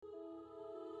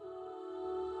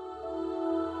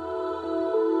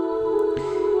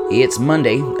It's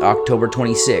Monday, October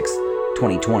 26th,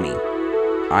 2020.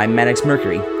 I'm Maddox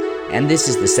Mercury, and this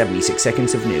is the 76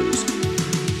 Seconds of News.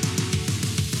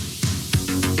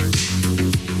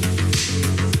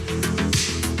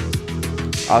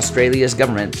 Australia's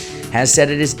government has said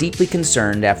it is deeply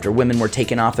concerned after women were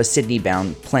taken off a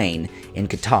Sydney-bound plane in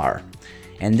Qatar,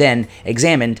 and then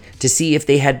examined to see if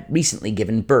they had recently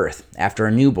given birth after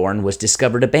a newborn was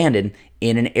discovered abandoned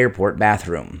in an airport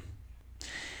bathroom.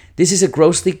 This is a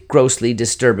grossly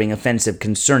disturbing, offensive,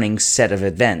 concerning set of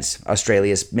events,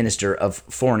 Australia's Minister of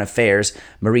Foreign Affairs,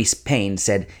 Marise Payne,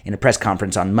 said in a press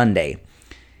conference on Monday.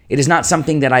 It is not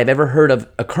something that I have ever heard of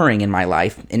occurring in my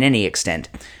life, in any extent.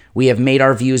 We have made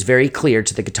our views very clear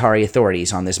to the Qatari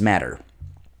authorities on this matter.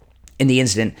 In the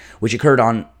incident, which occurred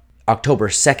on October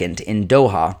 2nd in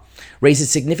Doha, raises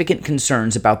significant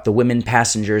concerns about the women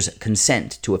passengers'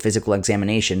 consent to a physical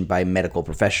examination by medical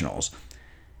professionals.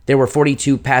 There were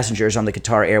 42 passengers on the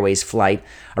Qatar Airways flight,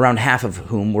 around half of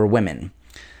whom were women.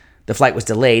 The flight was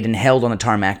delayed and held on the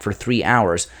tarmac for 3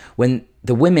 hours when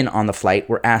the women on the flight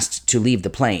were asked to leave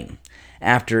the plane.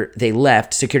 After they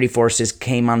left, security forces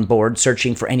came on board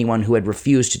searching for anyone who had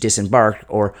refused to disembark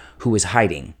or who was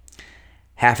hiding.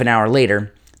 Half an hour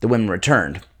later, the women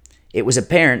returned. It was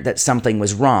apparent that something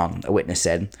was wrong, a witness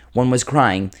said. One was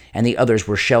crying, and the others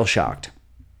were shell-shocked.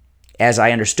 As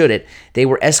I understood it, they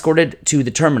were escorted to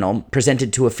the terminal,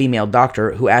 presented to a female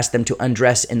doctor who asked them to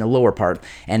undress in the lower part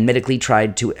and medically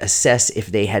tried to assess if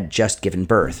they had just given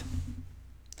birth.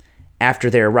 After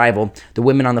their arrival, the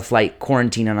women on the flight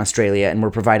quarantined in Australia and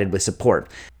were provided with support.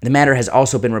 The matter has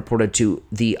also been reported to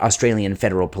the Australian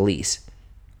Federal Police.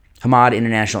 Hamad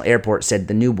International Airport said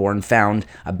the newborn found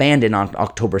abandoned on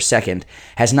October 2nd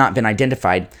has not been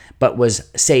identified, but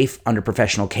was safe under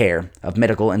professional care of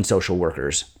medical and social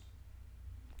workers.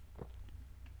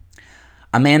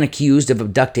 A man accused of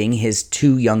abducting his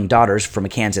 2 young daughters from a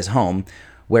Kansas home,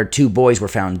 where 2 boys were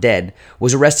found dead,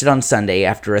 was arrested on Sunday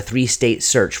after a 3-state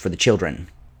search for the children.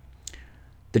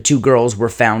 The 2 girls were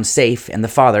found safe, and the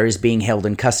father is being held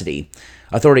in custody.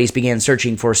 Authorities began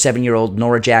searching for 7-year-old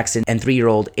Nora Jackson and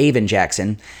 3-year-old Avon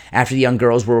Jackson after the young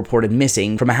girls were reported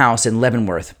missing from a house in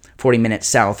Leavenworth, 40 minutes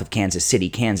south of Kansas City,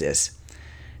 Kansas.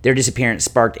 Their disappearance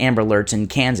sparked Amber Alerts in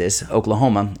Kansas,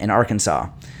 Oklahoma, and Arkansas.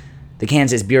 The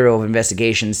Kansas Bureau of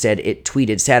Investigation said it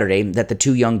tweeted Saturday that the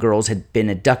 2 young girls had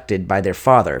been abducted by their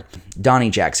father,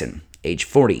 Donnie Jackson, age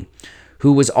 40,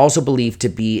 who was also believed to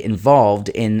be involved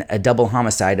in a double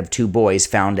homicide of 2 boys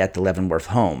found at the Leavenworth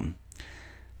home.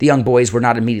 The young boys were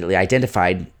not immediately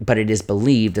identified, but it is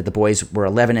believed that the boys were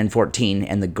 11 and 14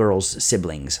 and the girls'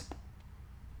 siblings.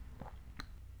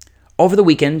 Over the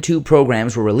weekend, 2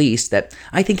 programs were released that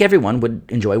I think everyone would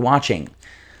enjoy watching.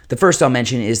 The first I'll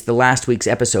mention is the last week's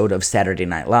episode of Saturday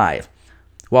Night Live.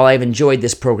 While I've enjoyed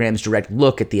this program's direct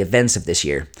look at the events of this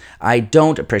year, I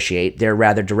don't appreciate their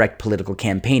rather direct political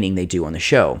campaigning they do on the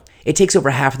show. It takes over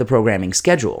half of the programming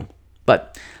schedule.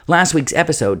 But last week's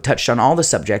episode touched on all the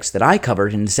subjects that I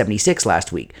covered in 76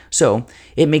 last week, so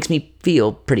it makes me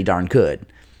feel pretty darn good.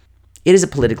 It is a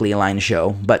politically aligned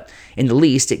show, but in the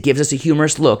least it gives us a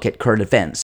humorous look at current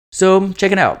events. So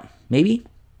check it out, maybe?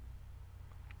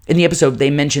 In the episode,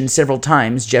 they mentioned several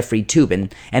times Jeffrey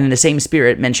Toobin, and in the same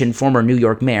spirit mentioned former New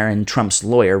York mayor and Trump's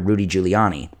lawyer, Rudy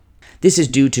Giuliani. This is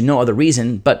due to no other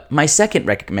reason but my second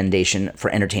recommendation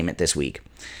for entertainment this week.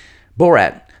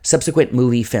 Borat, subsequent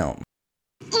movie film.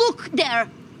 Look there!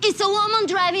 It's a woman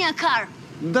driving a car.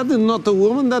 That is not a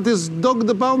woman, that is Dog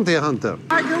the Bounty Hunter.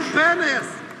 Michael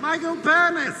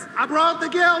Penis! I brought the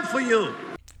girl for you!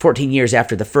 14 years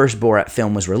after the first Borat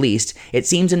film was released, it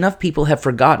seems enough people have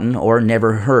forgotten or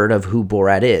never heard of who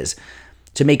Borat is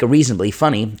to make a reasonably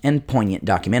funny and poignant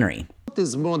documentary. What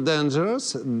is more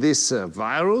dangerous, this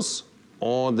virus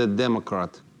or the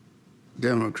Democrat?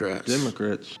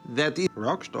 Democrats. That is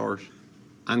Rock stars.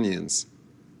 onions.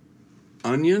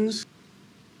 Onions?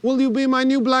 Will you be my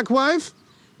new black wife?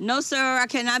 No, sir, I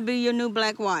cannot be your new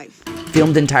black wife.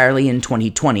 Filmed entirely in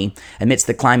 2020, amidst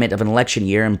the climate of an election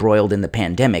year embroiled in the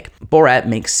pandemic, Borat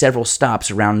makes several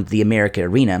stops around the America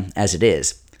arena as it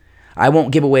is. I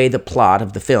won't give away the plot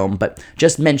of the film, but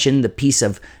just mention the piece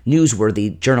of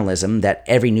newsworthy journalism that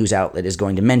every news outlet is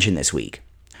going to mention this week.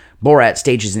 Borat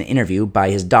stages an interview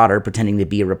by his daughter pretending to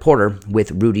be a reporter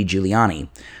with Rudy Giuliani,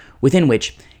 within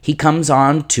which he comes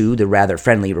on to the rather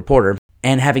friendly reporter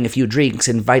and, having a few drinks,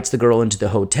 invites the girl into the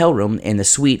hotel room in the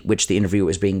suite which the interview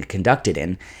was being conducted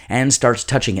in, and starts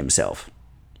touching himself.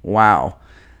 Wow.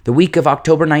 The week of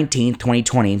October 19,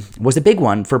 2020 was a big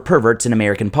one for perverts in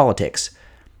American politics.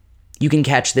 You can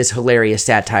catch this hilarious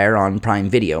satire on Prime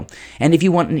Video. And if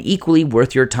you want an equally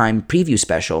worth-your-time preview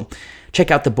special,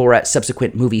 check out the Borat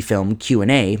subsequent movie film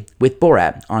Q&A with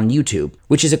Borat on YouTube,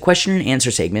 which is a question and answer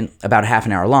segment about half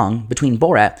an hour long between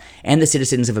Borat and the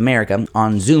citizens of America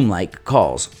on Zoom-like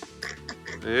calls.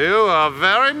 You are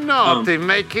very naughty,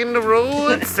 making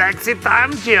rude, sexy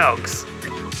time jokes.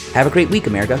 Have a great week,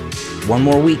 America. One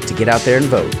more week to get out there and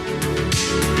vote.